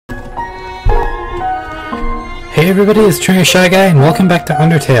Hey everybody, it's Trainer Shyguy and welcome back to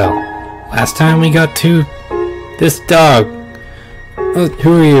Undertale. Last time we got to this dog. Oh,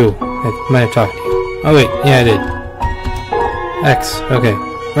 who are you? I might have talked to you. Oh wait, yeah I did. X, okay.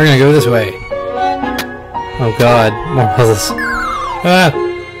 We're gonna go this way. Oh god, more puzzles. Ah!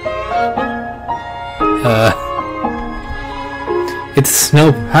 It's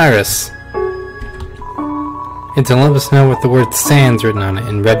Snow Pyrus. It's a lump of snow with the word sands written on it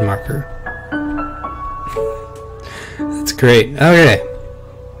in red marker. That's great. Okay.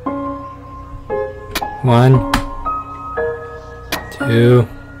 1, 2,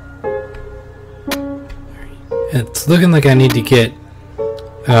 3. It's looking like I need to get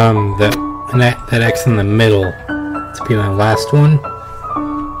that X in the middle to be my last one.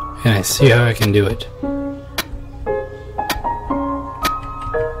 And I see how I can do it.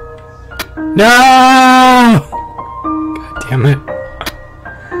 No! God damn it.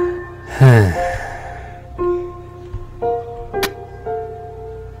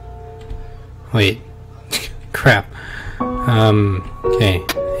 Wait. Crap. Okay.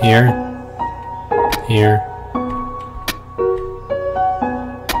 Here. Here.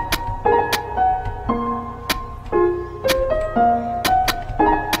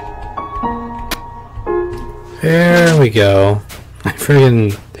 There we go. I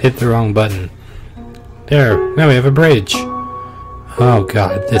friggin' hit the wrong button. There. Now we have a bridge. Oh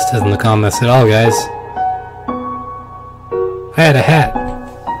god, this doesn't look ominous at all, guys. I had a hat.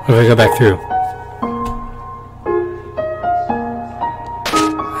 What if I go back through?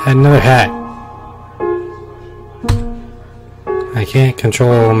 I had another hat. I can't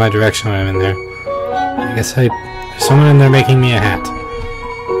control my direction when I'm in there. I guess there's someone in there making me a hat.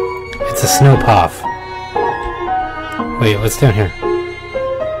 It's a snow puff. Wait, what's down here?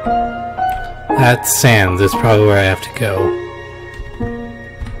 That's sands. That's probably where I have to go.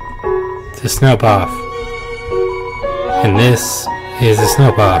 It's a snow puff. And this is a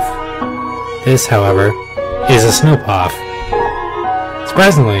snow puff. This, however, is a snow puff.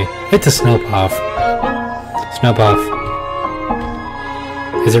 Surprisingly, it's a snow puff. Snow puff.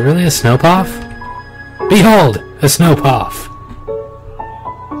 Is it really a snow puff? Behold, a snow puff.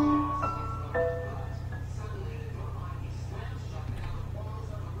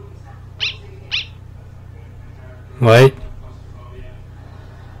 What?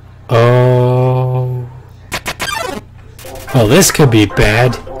 Oh. Well, this could be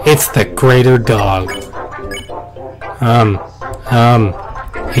bad. It's the greater dog.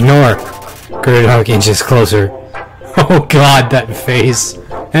 Ignore. Greater dog inches closer. Oh god, that face.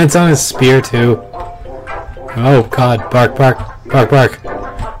 And it's on his spear too. Oh god, bark, bark, bark, bark.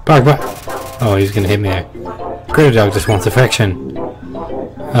 Bark, bark. Oh, he's gonna hit me. Greater dog just wants affection.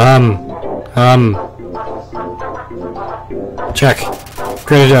 Check.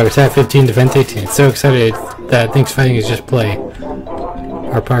 Greater dog, attack 15, defense 18. It's so excited that it thinks fighting is just play.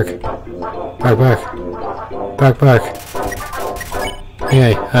 Bark, bark. Bark, bark. Bark, bark.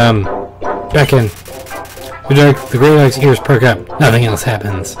 Okay, back in. The greater dog's ears perk up. Nothing else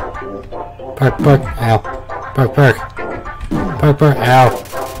happens. Bark, bark. Ow. Bark, bark. Bark, bark. Ow.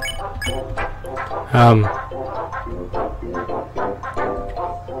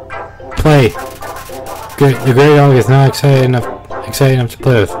 Play. The greater dog is not excited enough to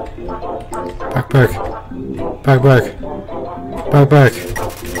play with. Bark, bark. Bark, bark. Bark, bark.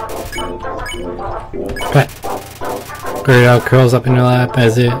 Pet. Greater dog curls up in your lap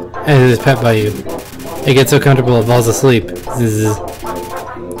as it is pet by you. It gets so comfortable it falls asleep. Zzz.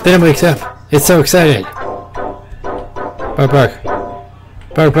 Then it wakes up. It's so excited. Bark, bark.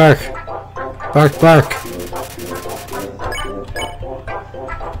 Bark, bark. Bark, bark.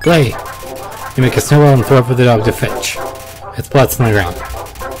 Play. You make a snowball and throw it for the dog to fetch. It splats on the ground.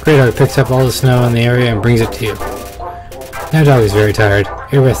 Greater dog picks up all the snow in the area and brings it to you. Now dog is very tired.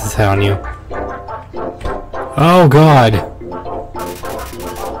 Your rest is on you. Oh god!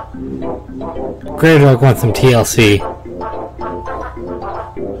 Greater dog wants some TLC.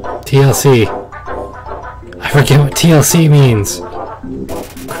 TLC. I forget what TLC means.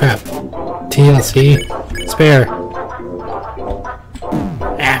 Crap. TLC? Spare.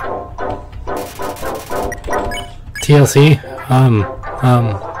 Ah. TLC?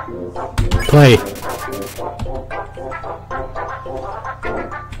 Play.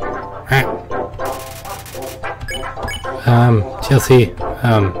 TLC,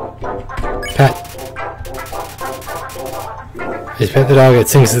 pet. Just pet the dog, it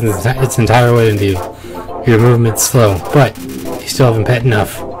sinks its entire weight into you. Your movement's slow, but you still haven't pet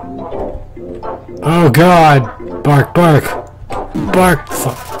enough. Oh god! Bark, bark! Bark!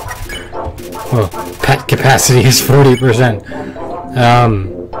 Fuck. Well, pet capacity is 40%.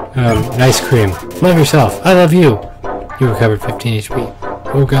 Nice cream. Love yourself. I love you. You recovered 15 HP.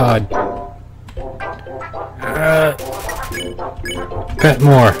 Oh god. Pet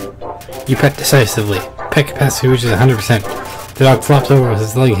more. You pet decisively. Pet capacity reaches 100%. The dog flops over with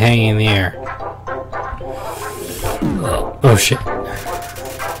his leg hanging in the air. Oh shit.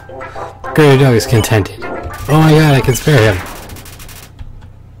 Greater dog is contented. Oh my god, I can spare him.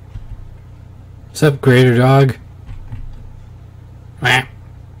 What's up, Greater dog?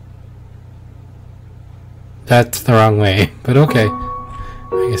 That's the wrong way, but okay.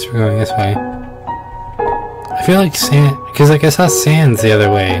 I guess we're going this way. I feel like sand, because like I saw sands the other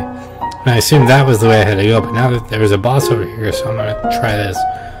way, and I assumed that was the way I had to go, but now that there was a boss over here, so I'm gonna try this.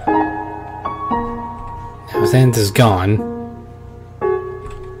 Now sands is gone.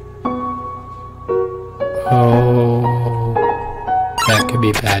 Oh, that could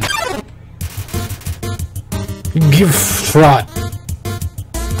be bad. Give trot.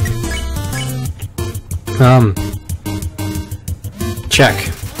 Check.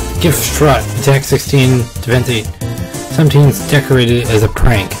 Gift strut. Attack 16, defense 8. Some teens decorated it as a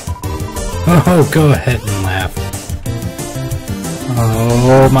prank. Oh, go ahead and laugh.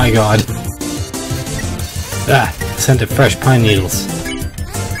 Oh my god. Ah, scent of fresh pine needles.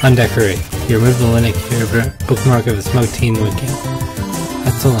 Undecorate. You remove the linen bookmark of the smug teen winking.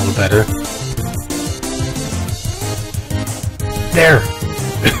 That's a little better. There!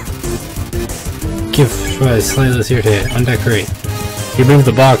 Gift strut slightly less irritated. Undecorate. You remove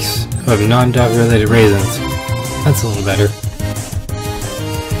the box of non-dog related raisins. That's a little better.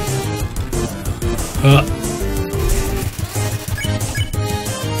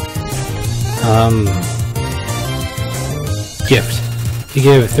 Gift. You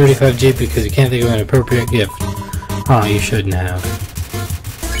gave 35 G because you can't think of an appropriate gift. Oh, you shouldn't have.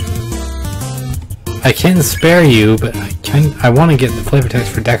 I can spare you, but I want to get the flavor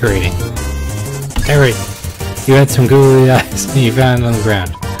text for decorating. Decorate. You had some googly eyes and you found it on the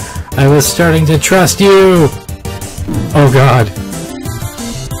ground. I was starting to trust you! Oh god.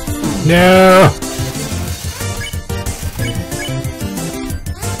 No!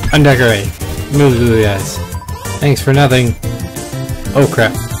 Undecorate. Move googly eyes. Thanks for nothing. Oh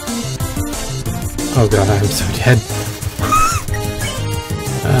crap. Oh god, I'm so dead.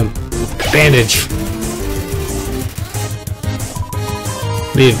 Bandage.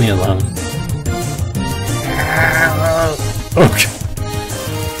 Leave me alone. Okay.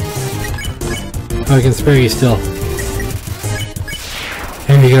 Oh, I can spare you still.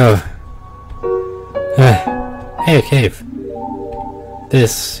 Here we go. Hey, a cave.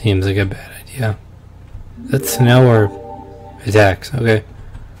 This seems like a bad idea. That's snow or attacks. Okay.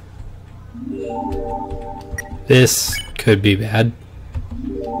 This could be bad.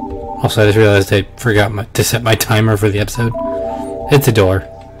 Also, I just realized I forgot to set my timer for the episode. It's a door.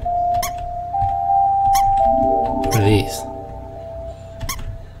 What are these?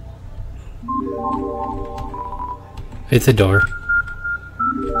 It's a door.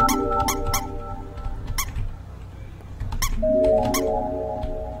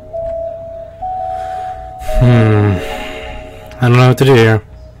 I don't know what to do here.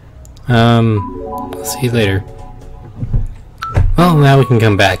 I'll see you later. Well, now we can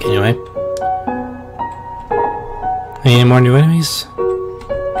come back anyway. Any more new enemies?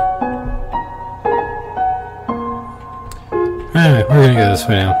 Alright, we're gonna go this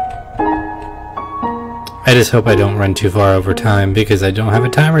way now. I just hope I don't run too far over time because I don't have a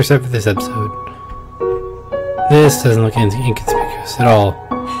timer set for this episode. This doesn't look inconspicuous at all.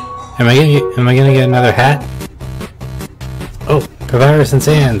 Am I gonna get another hat? Oh, Papyrus and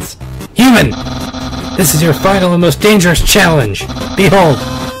Sands. Human! This is your final and most dangerous challenge! Behold,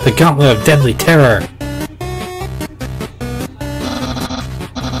 the Gauntlet of Deadly Terror!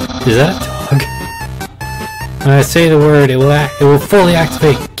 Is that a dog? When I say the word, it will fully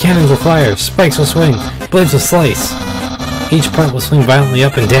activate. Cannons will fire, spikes will swing, blades will slice. Each part will swing violently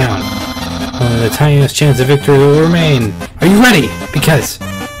up and down. Only the tiniest chance of victory will remain. Are you ready? Because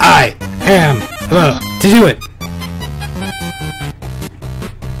I am about to do it!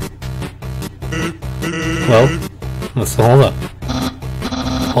 Well, let's hold up.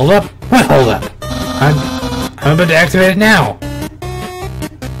 Hold up? What hold up? I'm about to activate it now!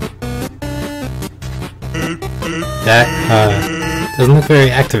 That, doesn't look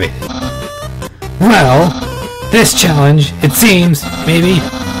very activated. Well, this challenge, it seems, maybe,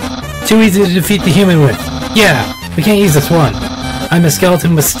 too easy to defeat the human with. Yeah, we can't use this one. I'm a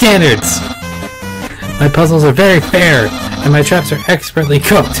skeleton with standards. My puzzles are very fair, and my traps are expertly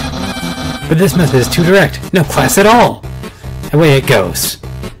cooked. But this method is too direct. No class at all. Away it goes.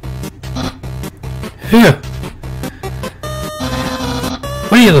 Phew.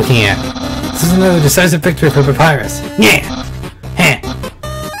 What are you looking at? This is another decisive victory for Papyrus. Yeah! Huh?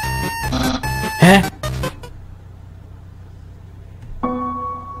 Huh?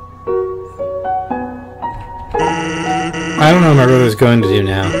 I don't know what my brother's going to do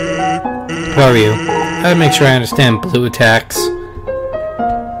now. How are you? I'd make sure I understand blue attacks.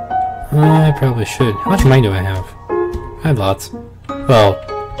 I probably should. How much money do I have? I have lots. Well,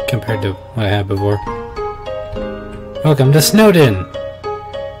 compared to what I had before. Welcome to Snowdin!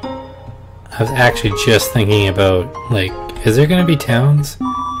 I was actually just thinking about, like, is there gonna be towns?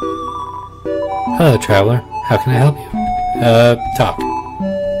 Hello, traveler. How can I help you? Talk.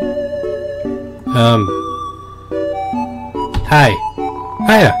 Hi.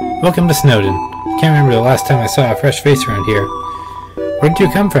 Hiya. Welcome to Snowdin. I can't remember the last time I saw a fresh face around here. Where did you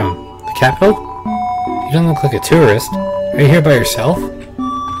come from? The capital? You don't look like a tourist. Are you here by yourself?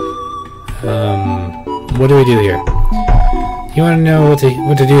 What do we do here? You want to know what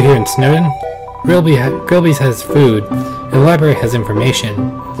to do here in Snowdin? Grillby's has food, and the library has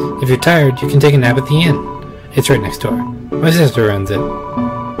information. If you're tired, you can take a nap at the inn. It's right next door. My sister runs it.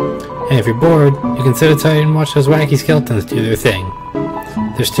 And if you're bored, you can sit outside and watch those wacky skeletons do their thing.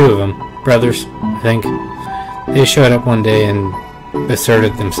 There's two of them. Brothers, I think. They showed up one day and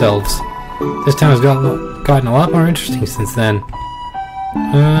asserted themselves. This town has gotten a lot more interesting since then.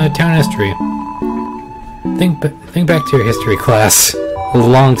 Town history. Think back to your history class. A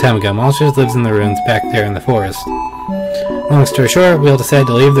long time ago, Monsters lives in the ruins back there in the forest. Long story short, we all decided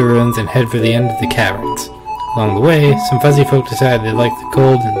to leave the ruins and head for the end of the caverns. Along the way, some fuzzy folk decided they liked the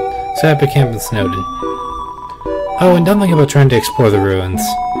cold and set up a camp in Snowdin. Oh, and don't think about trying to explore the ruins.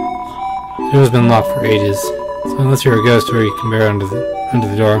 It has been locked for ages, so unless you're a ghost or you can bear under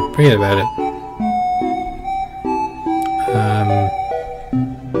the door, forget about it.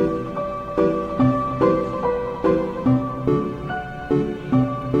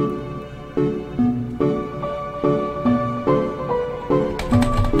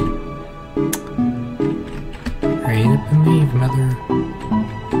 Hurry up and leave, mother.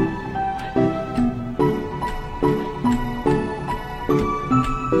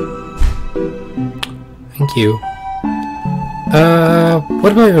 Thank you.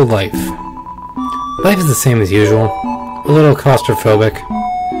 What about your life? Life is the same as usual. A little claustrophobic.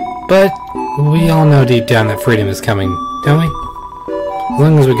 But we all know deep down that freedom is coming, don't we? As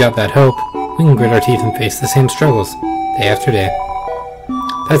long as we got that hope, we can grit our teeth and face the same struggles, day after day.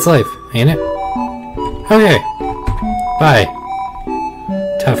 That's life, ain't it? Okay. Bye.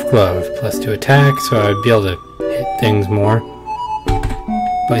 Tough glove, +2 attack, so I'd be able to hit things more.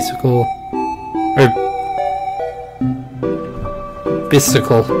 Bicycle.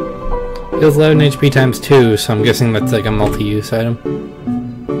 Bicycle. Heals 11 HP times 2, so I'm guessing that's like a multi-use item.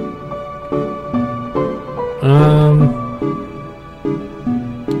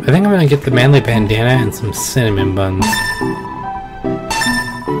 I think I'm gonna get the manly bandana and some cinnamon buns.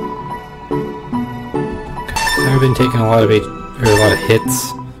 I've been taking a lot of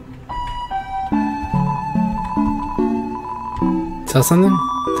hits. Sell something?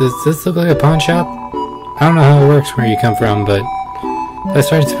 Does this look like a pawn shop? I don't know how it works where you come from, but if I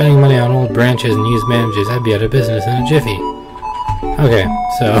started spending money on old branches and used bandages, I'd be out of business in a jiffy. Okay,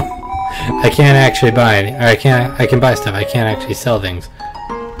 so I can't actually buy any. Or I can buy stuff. I can't actually sell things.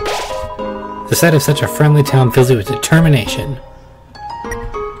 The sight of such a friendly town fills you with determination.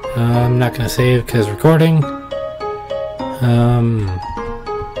 I'm not gonna save because recording.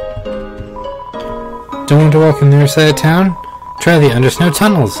 Don't want to walk on the other side of town? Try the undersnow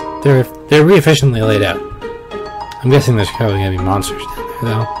tunnels. They're re-efficiently laid out. I'm guessing there's probably gonna be monsters down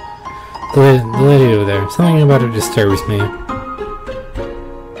there, though. The lady over there, something about her disturbs me.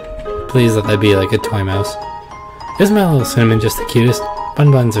 Please let that be like a toy mouse. Isn't my little cinnamon just the cutest?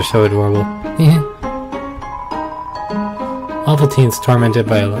 Buns are so adorable. Awful teens tormented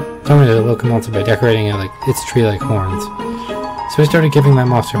a local monster by decorating it like its tree like horns. So I started giving that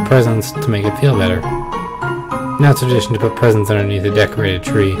monster presents to make it feel better. Now it's tradition to put presents underneath a decorated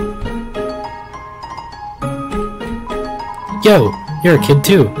tree. Yo, you're a kid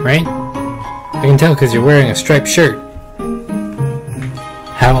too, right? I can tell because you're wearing a striped shirt.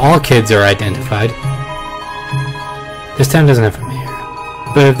 How all kids are identified. This town doesn't have familiar.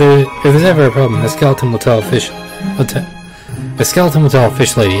 But if there's ever a problem, a skeleton will tell a fish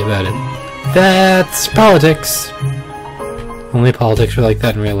lady about it. That's politics. Only politics are like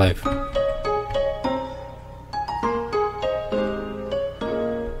that in real life.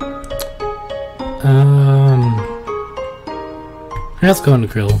 Let's go into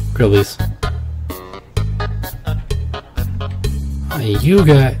Grillies.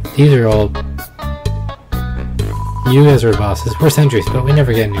 You guys are bosses. We're sentries, but we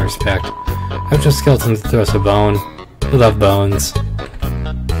never get any respect. Exoskeleton to throw us a bone. We love bones.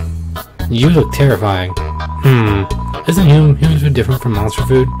 You look terrifying. Isn't humans food different from monster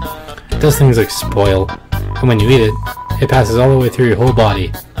food? It does things like spoil. And when you eat it, it passes all the way through your whole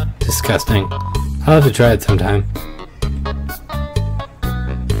body. Disgusting. I'll have to try it sometime.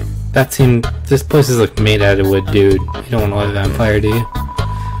 This place is like made out of wood, dude. You don't want to light it on fire, do you?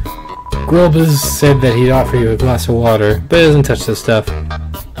 Grobus said that he'd offer you a glass of water, but he doesn't touch this stuff.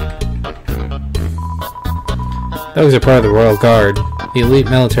 Dogs are part of the Royal Guard, the elite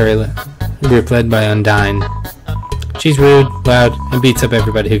military group led by Undyne. She's rude, loud, and beats up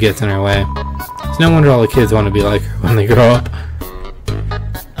everybody who gets in her way. It's no wonder all the kids want to be like her when they grow up.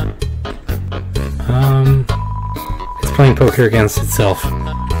 It's playing poker against itself.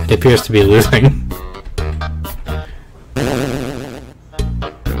 It appears to be losing.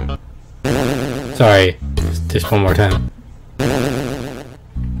 Sorry, just one more time.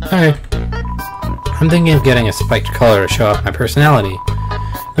 Alright. I'm thinking of getting a spiked collar to show off my personality.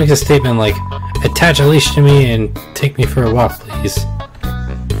 Make a statement like, attach a leash to me and take me for a walk, please.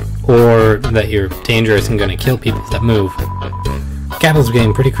 Or that you're dangerous and gonna kill people that move. Capital's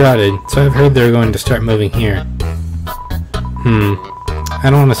getting pretty crowded, so I've heard they're going to start moving here. I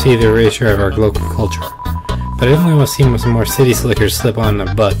don't want to see the erasure of our local culture, but I definitely want to see some more city slickers slip on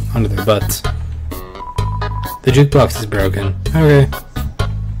onto their butts. The jukebox is broken. Okay.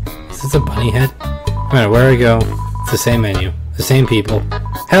 Is this a bunny head? No matter where I go, it's the same menu, the same people.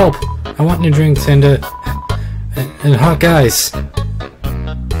 Help! I want new drinks and hot guys.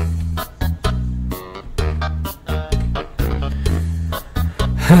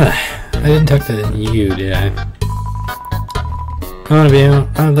 I didn't talk to you, did I? I want to be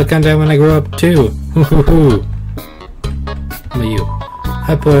the kind of when I grow up too. Hoo. But you.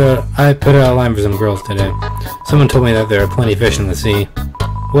 I put out a line for some girls today. Someone told me that there are plenty of fish in the sea.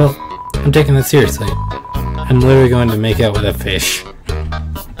 Well, I'm taking that seriously. I'm literally going to make out with a fish.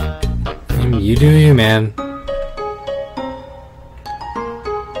 You do you, man.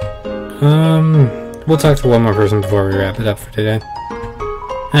 We'll talk to one more person before we wrap it up for today.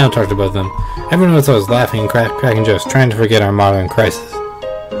 I'll talk to both of them. Everyone was always laughing and cracking jokes, trying to forget our modern crisis.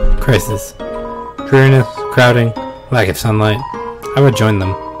 Dreariness, crowding, lack of sunlight. I would join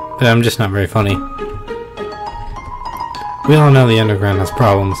them, but I'm just not very funny. We all know the underground has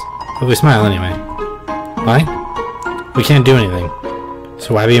problems, but we smile anyway. Why? We can't do anything,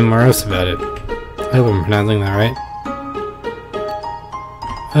 so why be morose about it? I hope I'm pronouncing that right.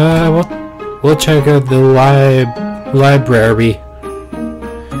 We'll check out the library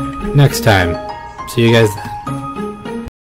next time. See you guys then.